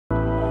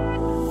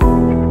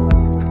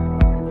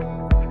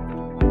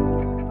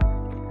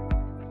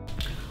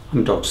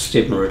I'm Dr.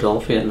 Stephen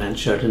Rodolphi at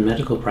Sheridan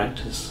Medical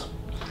Practice.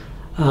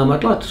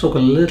 I'd like to talk a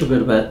little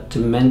bit about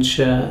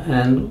dementia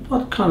and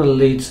what kind of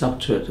leads up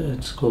to it.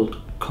 It's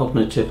called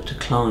cognitive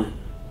decline.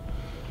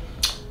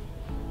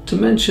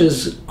 Dementia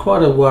is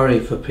quite a worry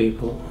for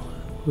people.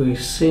 We're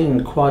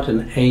seeing quite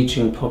an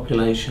aging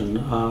population.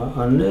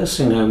 Our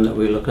nursing home that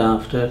we look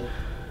after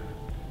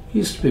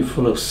used to be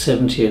full of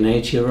 70 and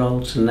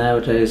 80-year-olds, and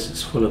nowadays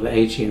it's full of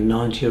 80 and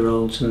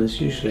 90-year-olds, and there's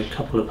usually a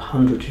couple of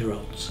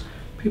 100-year-olds.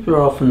 People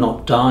are often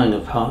not dying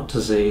of heart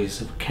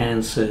disease, of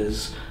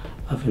cancers,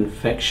 of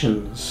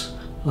infections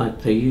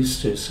like they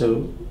used to.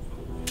 So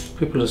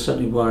people are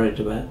certainly worried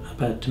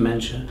about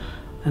dementia.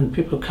 And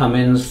people come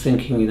in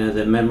thinking,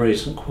 their memory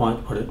isn't quite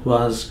what it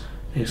was.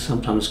 They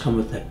sometimes come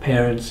with their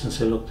parents and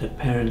say, look, their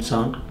parents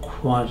aren't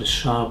quite as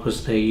sharp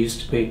as they used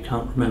to be,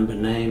 can't remember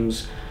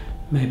names,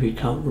 maybe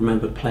can't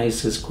remember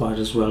places quite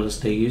as well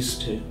as they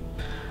used to.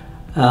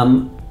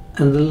 And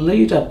the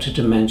lead up to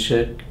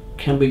dementia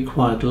can be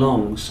quite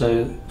long,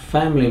 so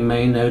family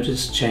may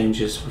notice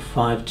changes for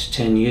 5 to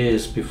 10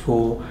 years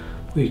before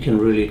we can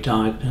really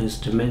diagnose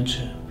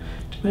dementia.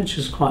 Dementia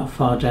is quite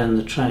far down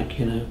the track.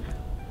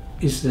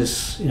 Is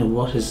this,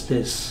 what is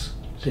this?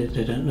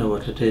 They don't know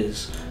what it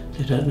is.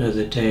 They don't know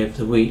the day of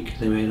the week.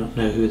 They may not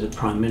know who the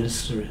Prime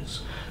Minister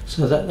is.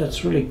 So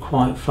that's really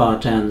quite far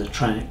down the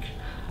track,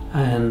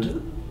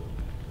 and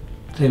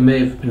they may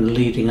have been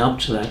leading up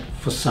to that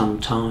for some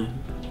time.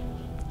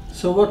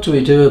 So what do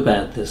we do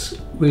about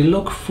this? We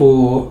look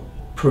for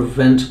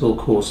preventable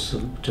causes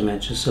of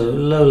dementia. So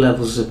low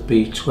levels of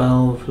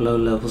B12, low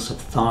levels of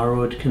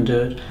thyroid can do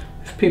it.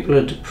 If people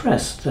are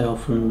depressed, they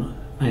often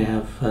may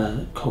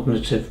have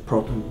cognitive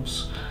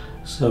problems.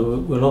 So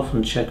we'll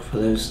often check for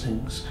those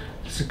things.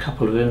 There's a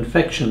couple of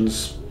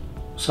infections,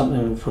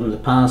 something from the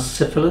past,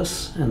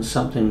 syphilis, and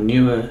something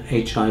newer,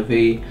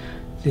 HIV.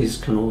 These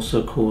can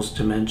also cause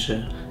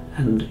dementia,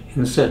 and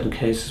in certain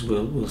cases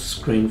we'll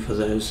screen for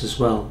those as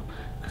well,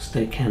 because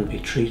they can be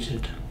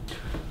treated.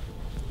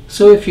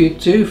 So if you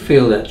do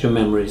feel that your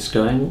memory is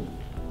going,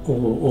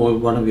 or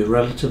one of your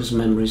relatives'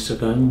 memories are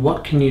going,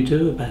 what can you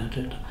do about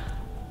it?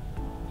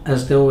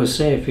 As they always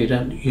say, if you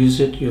don't use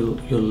it, you'll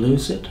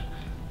lose it.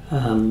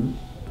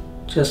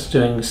 Just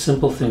doing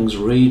simple things,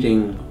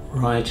 reading,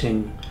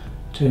 writing,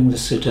 doing the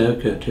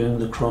Sudoku, doing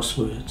the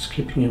crosswords,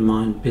 keeping your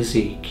mind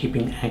busy,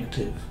 keeping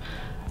active.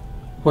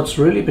 What's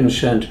really been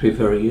shown to be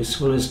very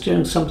useful is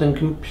doing something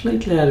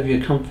completely out of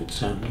your comfort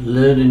zone.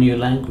 Learn a new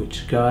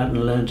language, go out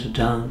and learn to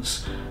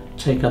dance,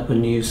 take up a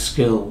new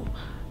skill.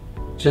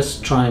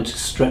 Just trying to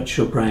stretch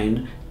your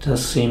brain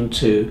does seem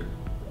to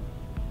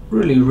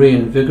really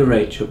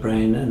reinvigorate your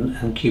brain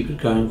and keep it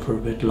going for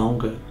a bit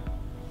longer.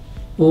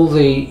 All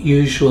the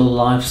usual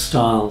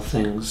lifestyle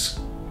things,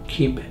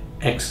 keep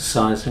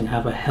exercising,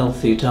 have a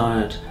healthy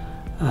diet,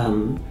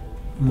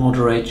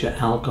 moderate your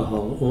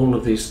alcohol. All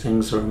of these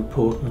things are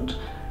important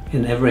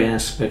in every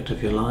aspect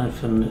of your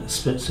life, and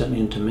certainly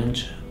in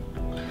dementia.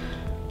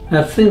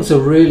 Now, if things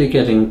are really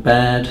getting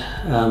bad,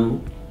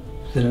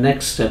 the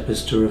next step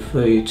is to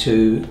refer you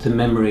to the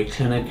memory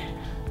clinic.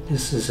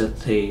 This is at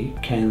the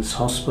Cairns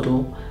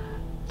Hospital.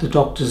 The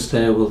doctors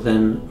there will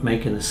then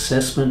make an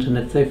assessment, and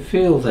if they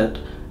feel that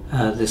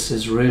this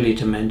is really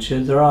dementia,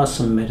 there are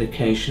some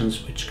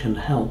medications which can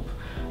help.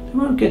 They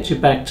won't get you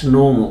back to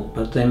normal,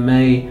 but it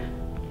may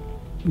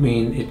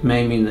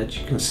mean that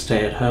you can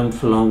stay at home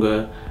for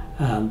longer.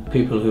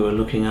 People who are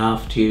looking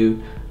after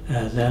you,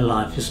 their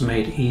life is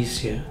made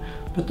easier.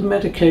 But the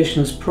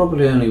medications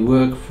probably only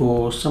work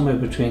for somewhere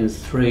between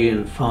 3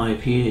 and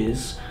 5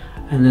 years,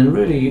 and then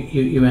really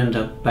you end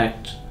up back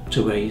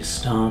to where you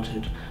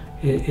started.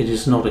 It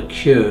is not a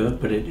cure,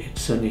 but it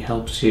certainly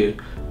helps you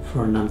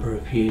for a number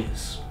of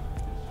years.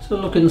 So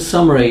look, in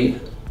summary,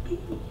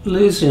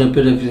 losing a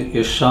bit of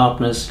your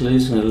sharpness,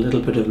 losing a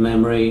little bit of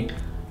memory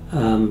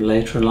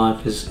later in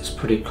life is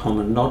pretty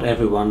common. Not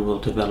everyone will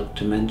develop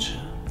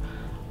dementia.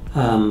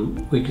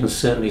 We can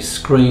certainly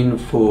screen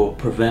for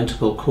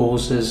preventable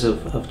causes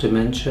of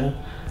dementia,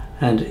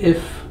 and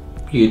if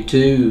you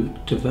do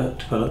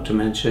develop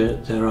dementia,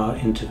 there are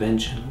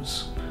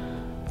interventions.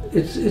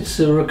 It's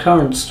a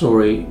recurrent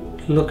story.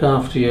 Look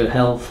after your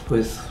health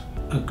with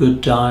a good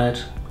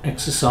diet,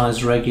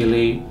 exercise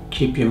regularly,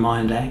 keep your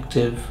mind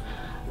active,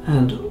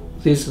 and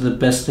these are the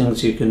best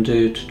things you can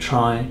do to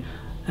try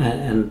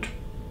and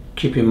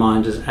keep your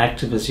mind as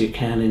active as you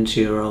can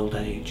into your old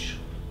age.